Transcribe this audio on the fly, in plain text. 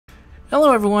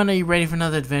Hello everyone, are you ready for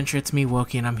another adventure? It's me,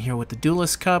 Woki, and I'm here with the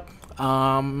Duelist Cup.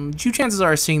 Two chances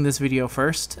are seeing this video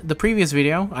first. The previous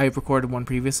video, I recorded one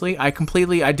previously. I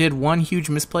did one huge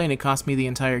misplay and it cost me the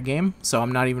entire game, so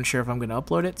I'm not even sure if I'm going to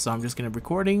upload it, so I'm just going to be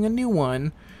recording a new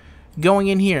one. Going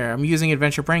in here, I'm using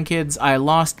Adventure Prank Kids. I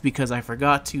lost because I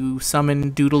forgot to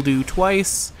summon Doodle-Doo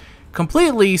twice,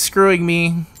 completely screwing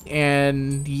me,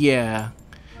 and yeah.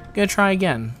 Gonna try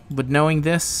again, but knowing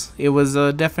this, it was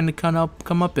a definite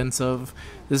comeuppance of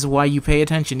this is why you pay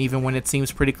attention even when it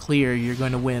seems pretty clear you're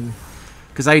going to win.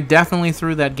 Because I definitely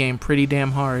threw that game pretty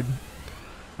damn hard.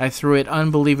 I threw it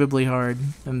unbelievably hard,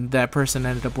 and that person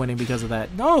ended up winning because of that.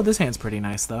 Oh, this hand's pretty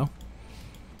nice though.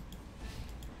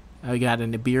 I got a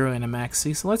Nibiru and a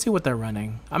Maxi, so let's see what they're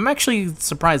running. I'm actually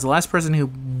surprised. The last person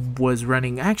who was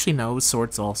running, actually no, it was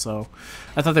Swords also.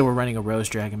 I thought they were running a Rose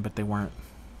Dragon, but they weren't.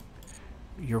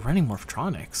 You're running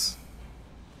Morphtronics.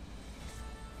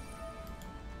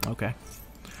 Okay.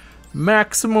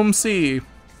 Maximum C.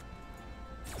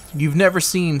 You've never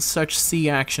seen such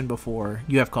C action before.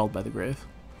 You have Called by the Grave.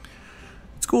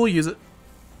 It's cool, use it.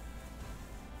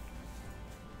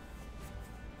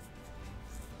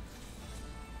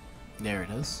 There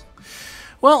it is.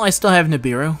 Well, I still have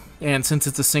Nibiru, and since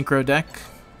it's a synchro deck,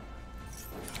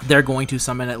 they're going to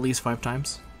summon at least 5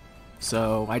 times.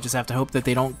 So I just have to hope that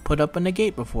they don't put up a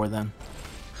negate before then.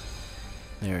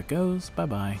 There it goes.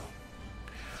 Bye-bye.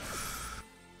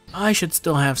 I should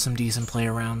still have some decent play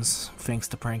arounds, thanks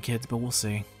to Prank Kids, but we'll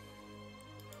see.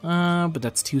 But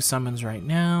that's 2 summons right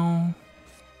now.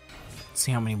 Let's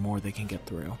see how many more they can get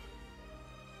through.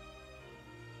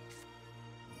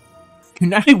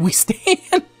 United we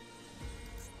stand!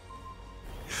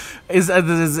 Is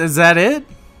that it?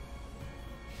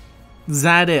 Is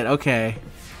that it? Okay.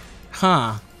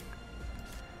 Huh.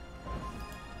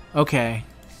 Okay.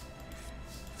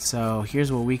 So,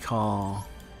 here's what we call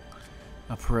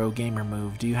a pro gamer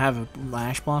move. Do you have a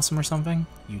Ash Blossom or something?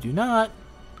 You do not.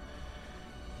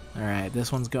 Alright,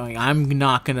 this one's going... I'm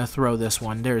not gonna throw this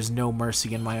one. There's no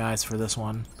mercy in my eyes for this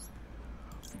one.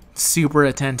 Super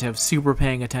attentive, super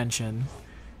paying attention.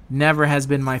 Never has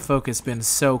been my focus been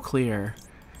so clear.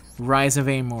 Rise of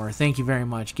Amor, thank you very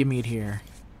much. Give me it here.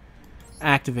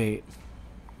 Activate.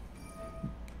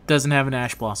 Doesn't have an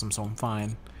Ash Blossom, so I'm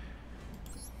fine.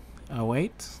 Oh,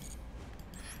 wait.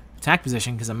 Attack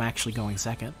position, because I'm actually going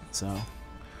second, so...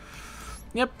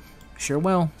 Yep, sure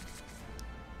will.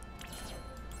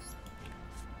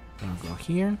 I'll go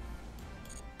here.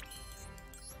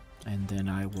 And then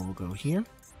I will go here.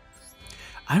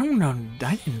 I don't know,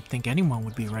 I didn't think anyone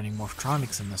would be running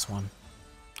Morphtronics in this one.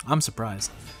 I'm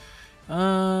surprised.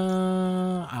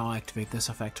 I'll activate this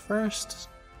effect first.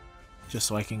 Just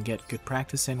so I can get good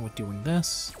practice in with doing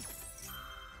this.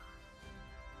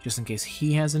 Just in case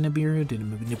he has a Nibiru, did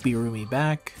Nibiru me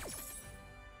back.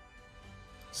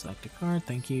 Select a card,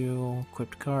 thank you.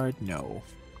 Equipped card, no.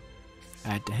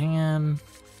 Add to hand.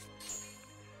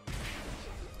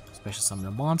 Special summon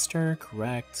a monster,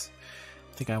 correct.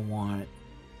 I think I want...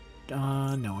 no,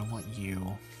 I want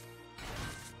you.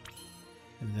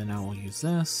 And then I will use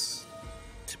this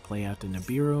to play out the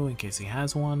Nibiru in case he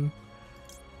has one.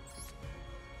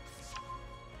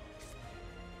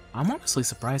 I'm honestly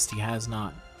surprised he has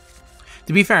not.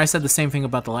 To be fair, I said the same thing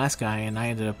about the last guy, and I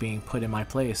ended up being put in my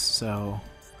place, so...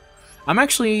 I'm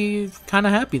actually kind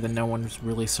of happy that no one's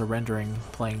really surrendering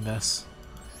playing this.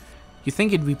 You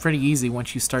think it'd be pretty easy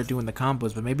once you start doing the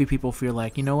combos, but maybe people feel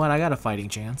like, you know what, I got a fighting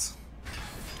chance.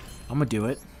 I'm gonna do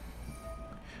it.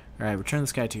 Alright, return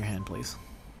this guy to your hand, please.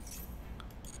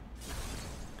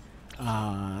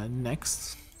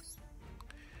 Next.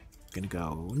 Gonna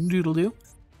go Doodle-Doo.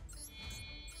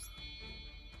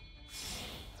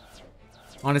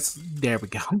 Honestly, there we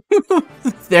go.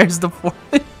 There's the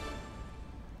 4th.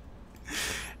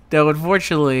 Though,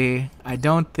 unfortunately, I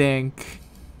don't think...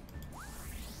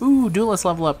 Ooh, Duelist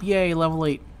level up. Yay, level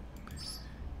 8.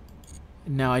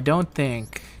 No, I don't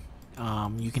think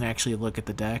you can actually look at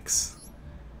the decks.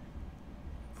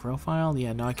 Profile?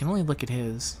 Yeah, no, I can only look at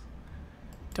his.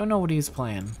 Don't know what he's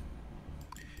playing.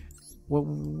 What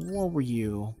were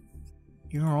you?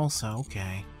 You're also...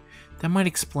 Okay. That might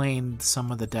explain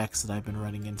some of the decks that I've been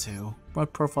running into.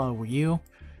 What profile were you?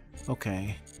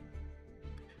 Okay.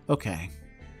 Okay.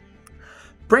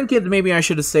 Prank Kids maybe I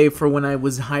should have saved for when I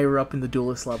was higher up in the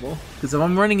Duelist level. Because if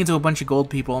I'm running into a bunch of gold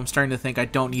people, I'm starting to think I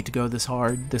don't need to go this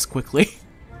hard, this quickly.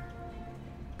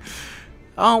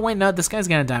 Oh, wait, no, this guy's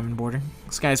got a diamond border.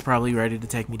 This guy's probably ready to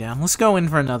take me down. Let's go in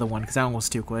for another one, because that one was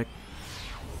too quick.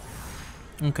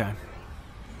 Okay.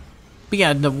 But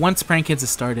yeah, once Prank Kids has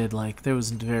started, like, there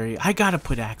was very... I gotta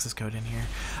put access code in here.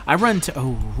 I run to...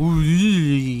 Oh.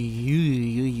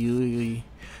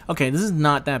 Okay, this is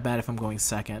not that bad if I'm going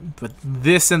second, but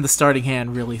this in the starting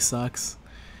hand really sucks.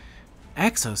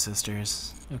 Exo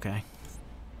Sisters. Okay.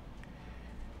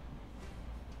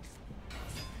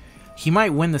 He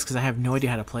might win this because I have no idea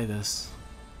how to play this.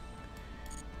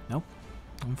 Nope.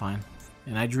 I'm fine.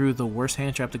 And I drew the worst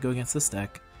hand trap to go against this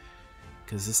deck.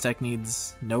 Because this deck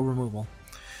needs no removal.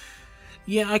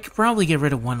 Yeah, I could probably get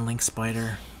rid of one Link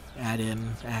Spider. Add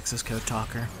in Access Code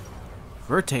Talker.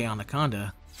 Verte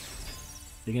Anaconda.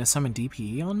 You're gonna summon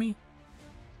DPE on me?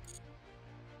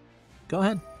 Go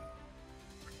ahead.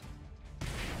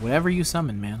 Whatever you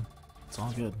summon, man. It's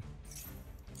all good.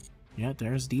 Yeah,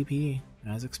 there's DPE,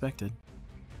 as expected.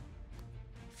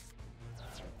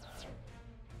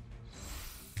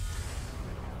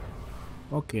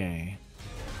 Okay.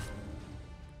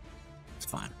 It's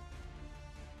fine.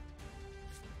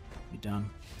 Be done.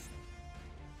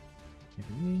 Let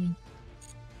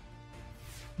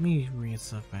me read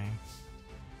something.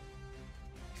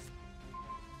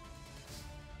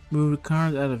 Move a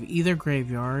card out of either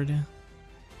graveyard.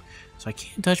 So I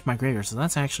can't touch my graveyard, so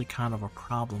that's actually kind of a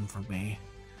problem for me.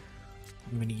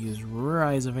 I'm going to use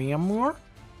Rise of Amor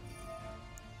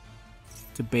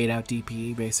to bait out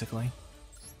DPE, basically.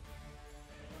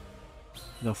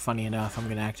 Though, funny enough, I'm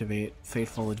going to activate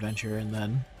Fateful Adventure, and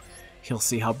then he'll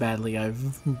see how badly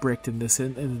I've bricked in this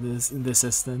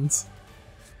instance.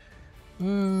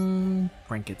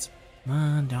 Brinket's.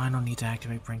 No, I don't need to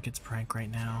activate Brinket's Prank right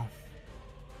now.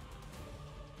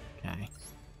 Okay.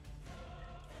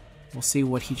 We'll see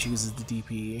what he chooses to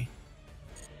DPE.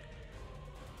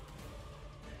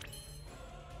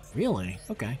 Really?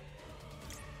 Okay.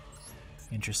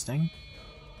 Interesting.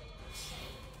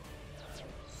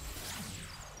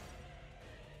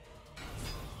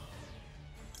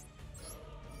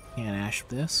 Can't ash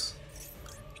this.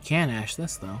 You can ash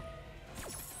this, though.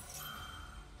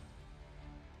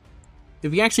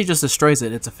 If he actually just destroys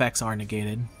it, its effects are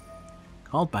negated.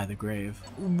 Called by the Grave.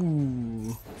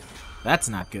 Ooh. That's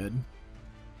not good.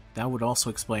 That would also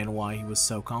explain why he was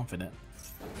so confident.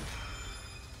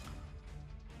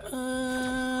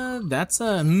 That's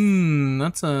a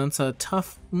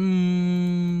tough.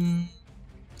 I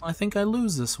think I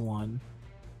lose this one.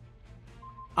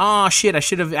 Oh shit! I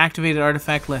should have activated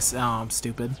Artifact less. Oh, I'm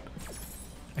stupid.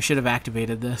 I should have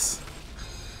activated this.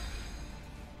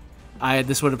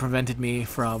 This would have prevented me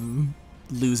from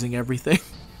losing everything.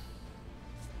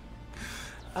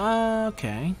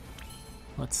 Okay.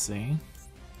 Let's see.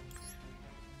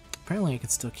 Apparently I can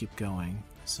still keep going.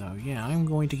 So yeah, I'm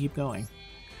going to keep going.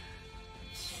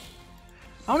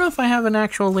 I don't know if I have an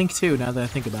actual Link 2 now that I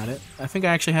think about it. I think I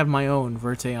actually have my own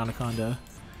Verte Anaconda.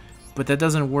 But that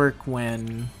doesn't work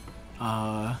when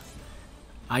I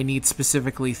need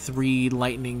specifically 3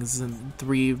 lightnings and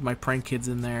 3 of my prank kids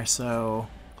in there, so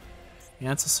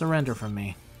yeah, it's a surrender from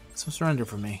me. It's a surrender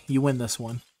from me. You win this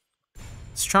one.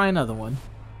 Let's try another one.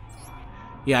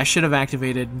 Yeah, I should have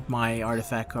activated my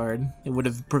artifact card. It would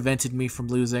have prevented me from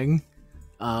losing.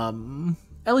 At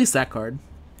least that card.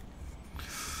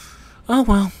 Oh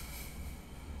well.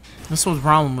 This was the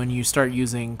problem when you start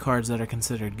using cards that are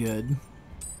considered good.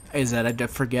 Is that I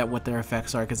forget what their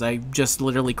effects are, because I just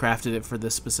literally crafted it for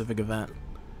this specific event.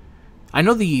 I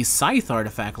know the Scythe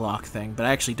artifact lock thing, but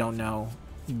I actually don't know.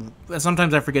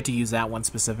 Sometimes I forget to use that one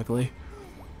specifically.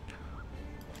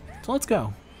 So let's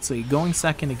go. So you're going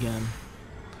second again.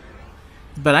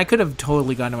 But I could have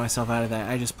totally gotten myself out of that.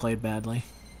 I just played badly.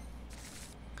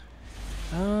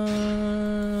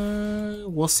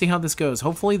 We'll see how this goes.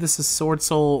 Hopefully this is Sword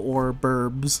Soul or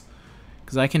Burbs.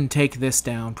 Because I can take this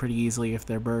down pretty easily if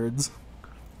they're birds.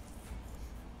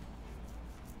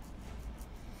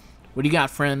 What do you got,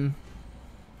 friend?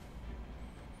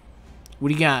 What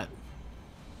do you got?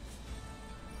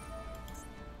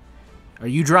 Are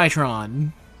you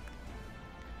Drytron?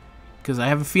 Because I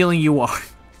have a feeling you are.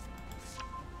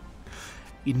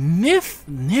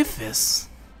 Nifis?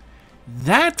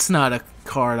 That's not a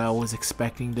card I was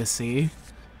expecting to see.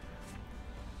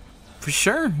 For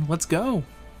sure, let's go.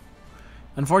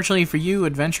 Unfortunately for you,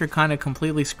 Adventure kind of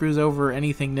completely screws over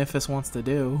anything Nifis wants to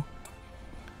do.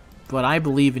 But I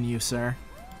believe in you, sir.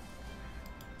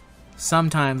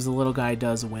 Sometimes the little guy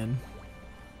does win.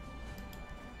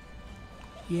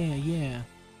 Yeah, yeah.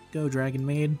 Go, Dragon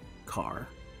Maid. Car.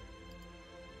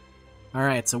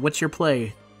 Alright, so what's your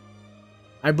play?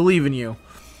 I believe in you.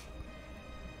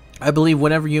 I believe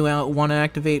whatever you want to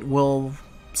activate will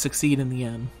succeed in the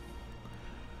end.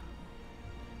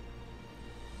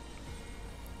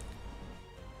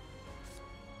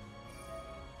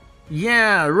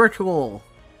 Yeah, ritual.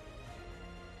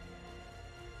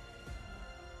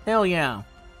 Hell yeah.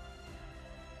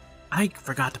 I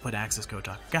forgot to put access code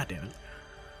talk. God damn it.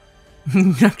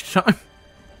 Next time.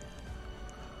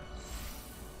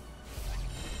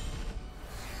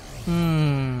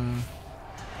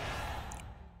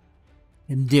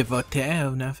 Devotee,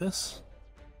 Nephis.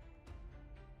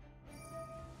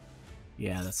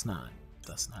 Yeah, that's not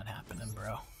happening,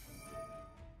 bro.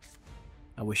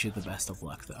 I wish you the best of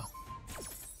luck, though.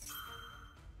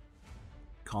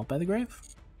 Called by the grave?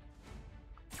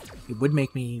 It would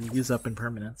make me use up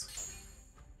impermanence.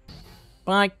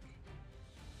 Bye!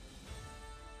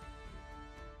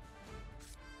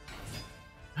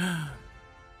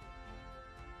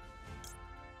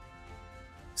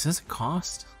 Is this a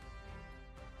cost?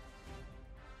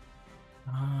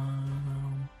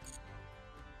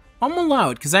 I'm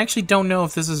allowed, because I actually don't know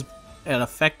if this is an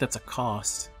effect that's a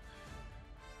cost.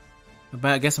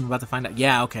 But I guess I'm about to find out.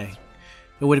 Yeah, okay.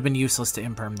 It would have been useless to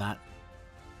imperm that.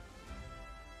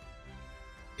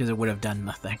 Because it would have done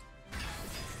nothing.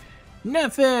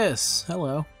 Nephis!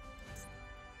 Hello.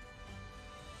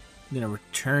 I'm gonna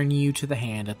return you to the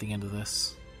hand at the end of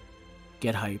this.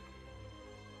 Get hype.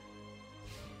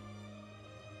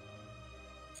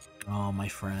 Oh, my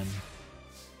friend.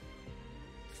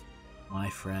 My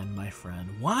friend, my friend.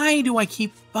 Why do I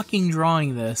keep fucking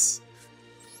drawing this?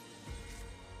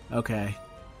 Okay.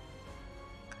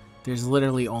 There's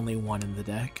literally only one in the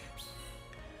deck.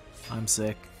 I'm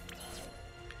sick.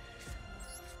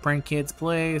 Prank Kid's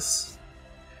Place.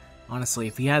 Honestly,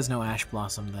 if he has no Ash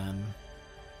Blossom, then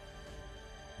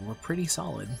we're pretty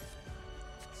solid.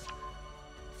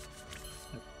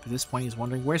 At this point, he's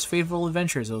wondering, where's Fateful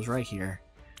Adventures? It was right here.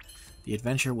 The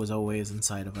adventure was always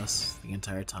inside of us the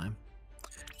entire time.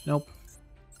 Nope.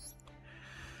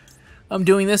 I'm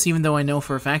doing this even though I know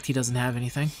for a fact he doesn't have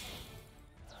anything.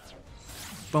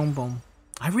 Boom, boom.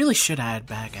 I really should add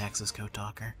back Axis Code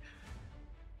Talker.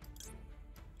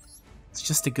 It's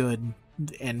just a good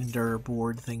ender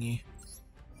board thingy.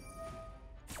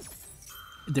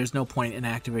 There's no point in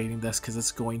activating this because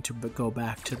it's going to go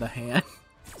back to the hand.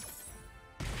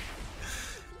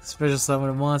 Special summon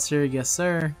a monster, yes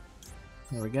sir.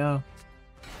 There we go.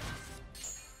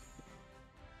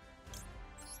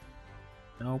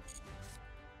 Nope.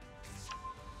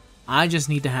 I just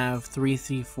need to have 3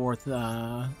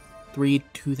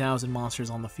 2000 monsters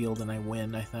on the field and I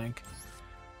win, I think.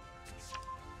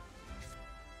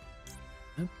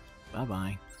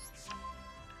 Bye-bye.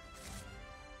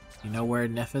 You know where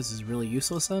Nephis is really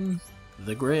useless in?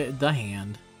 The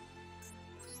hand.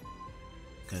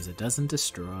 Because it doesn't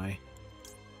destroy.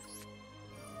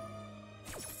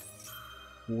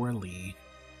 Poorly.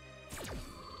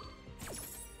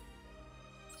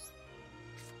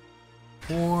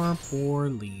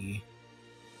 Poorly.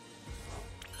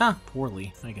 Huh,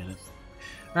 poorly. I get it.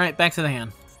 Alright, back to the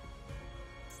hand.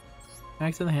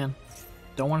 Back to the hand.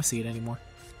 Don't want to see it anymore.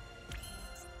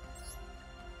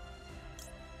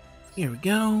 Here we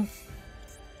go.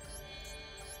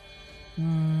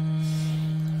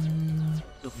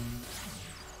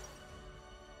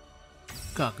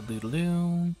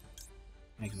 Cock-a-doodle-doo.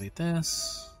 Activate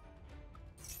this.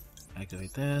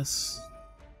 Activate this.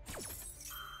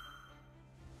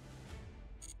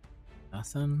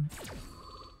 Nothing.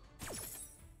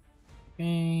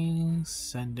 Okay,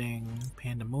 sending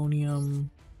Pandemonium.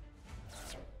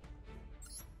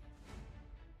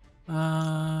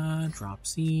 Drop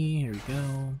C, here we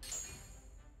go.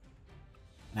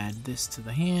 Add this to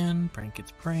the hand, prank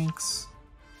its pranks.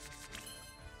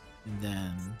 And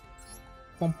then...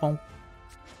 Boom, boom.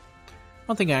 I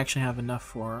don't think I actually have enough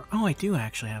for... Oh, I do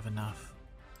actually have enough.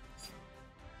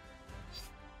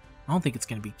 I don't think it's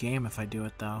going to be game if I do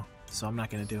it, though. So I'm not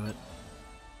going to do it.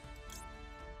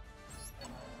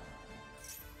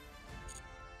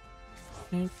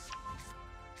 Okay.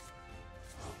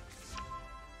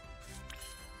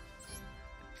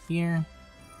 Here.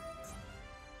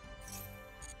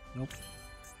 Nope.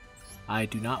 I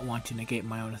do not want to negate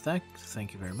my own effect.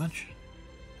 Thank you very much.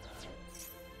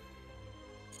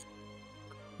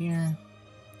 Here.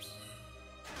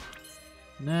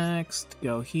 Next,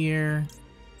 go here.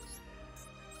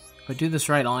 If I do this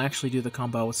right, I'll actually do the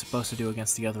combo I was supposed to do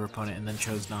against the other opponent and then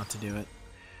chose not to do it.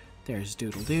 There's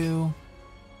Doodle-Doo.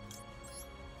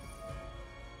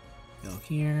 Go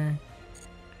here.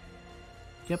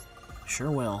 Yep,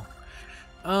 sure will.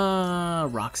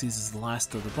 Roxy's is the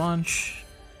last of the bunch.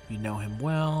 You know him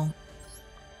well.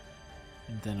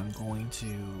 And then I'm going to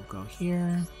go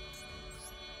here.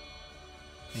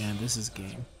 And this is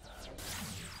game.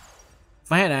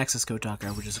 If I had Access Code Talker,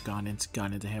 I would just have gone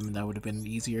into him and that would have been an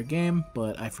easier game,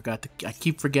 but I forgot to... I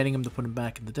keep forgetting him to put him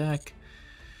back in the deck.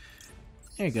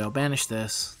 There you go, banish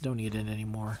this. Don't need it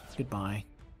anymore. Goodbye.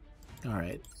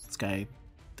 Alright, this guy...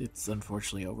 It's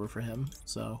unfortunately over for him,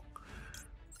 so...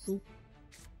 Boop.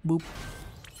 Boop.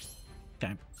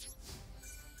 Okay.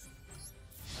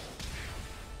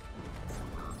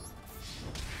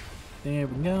 There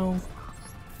we go.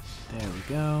 There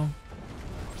we go.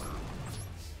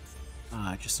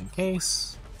 Just in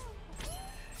case.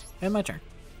 And my turn.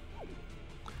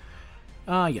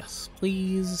 Yes,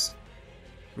 please.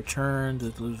 Return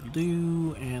the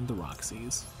do and the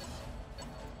Roxy's.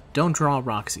 Don't draw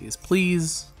Roxy's,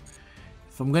 please.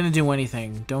 If I'm gonna do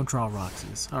anything, don't draw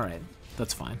Roxy's. Alright,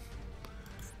 that's fine.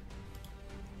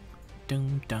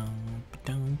 Dun, dun,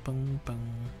 dun, dun, dun.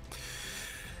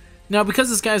 Now, because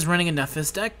this guy's running a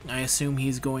Nephis deck, I assume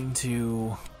he's going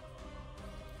to...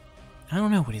 I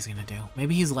don't know what he's gonna do.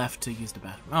 Maybe he's left to use the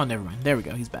bathroom. Oh, never mind. There we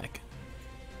go. He's back.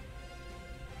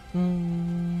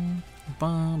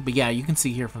 But yeah, you can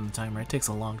see here from the timer, it takes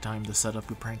a long time to set up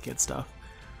your prank kit stuff.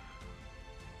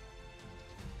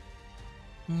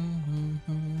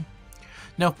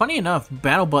 Now, funny enough,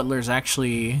 Battle Butler's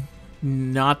actually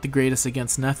not the greatest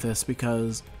against Nephis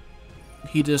because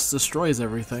he just destroys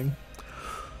everything.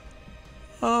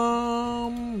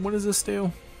 What does this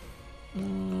do?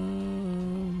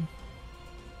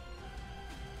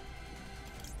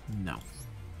 No.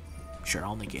 Sure,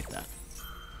 I'll negate that.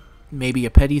 Maybe a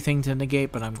petty thing to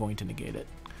negate, but I'm going to negate it.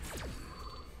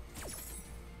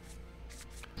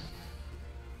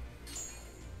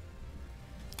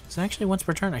 It's actually once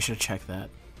per turn. I should have checked that.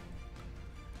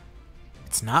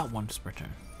 It's not once per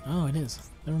turn. Oh, it is.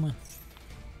 Never mind.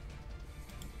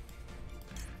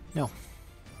 No.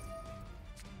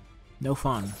 No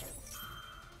fun.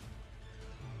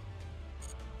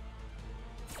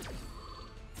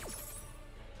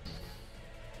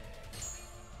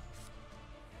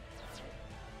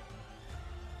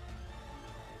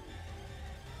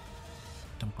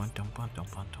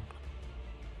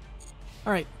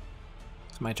 Alright,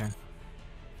 it's my turn.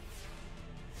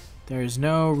 There's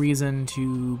no reason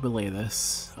to belay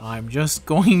this. I'm just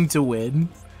going to win.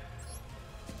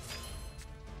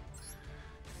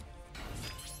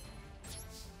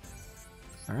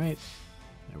 Alright,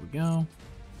 there we go.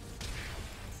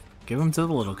 Give them to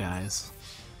the little guys.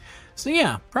 So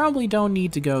yeah, probably don't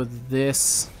need to go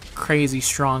this crazy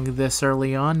strong this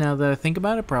early on. Now that I think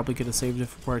about it, probably could have saved it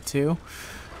for part 2.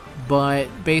 But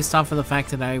based off of the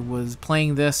fact that I was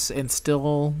playing this and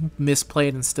still misplayed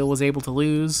and still was able to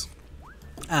lose,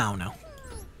 I don't know.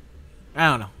 I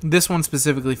don't know. This one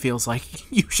specifically feels like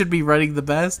you should be running the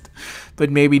best, but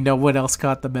maybe no one else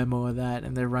caught the memo of that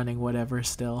and they're running whatever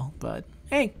still. But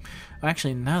hey,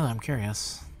 actually, now that I'm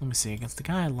curious, let me see. Against the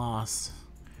guy I lost,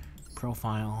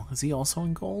 profile, is he also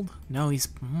in gold? No, he's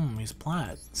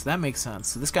plat. So that makes sense.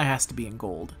 So this guy has to be in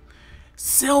gold.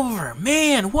 Silver,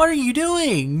 man, what are you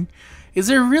doing? Is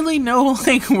there really no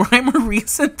like rhyme or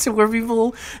reason to where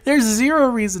people? There's zero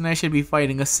reason I should be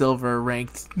fighting a silver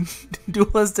ranked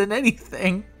duelist in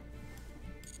anything.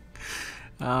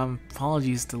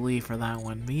 Apologies to Lee for that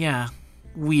one, but yeah,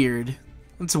 weird.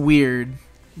 It's weird.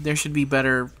 There should be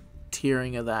better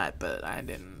tiering of that, but I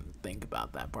didn't think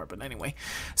about that part. But anyway,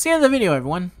 see you in the video,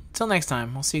 everyone. Till next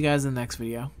time, I'll see you guys in the next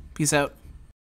video. Peace out.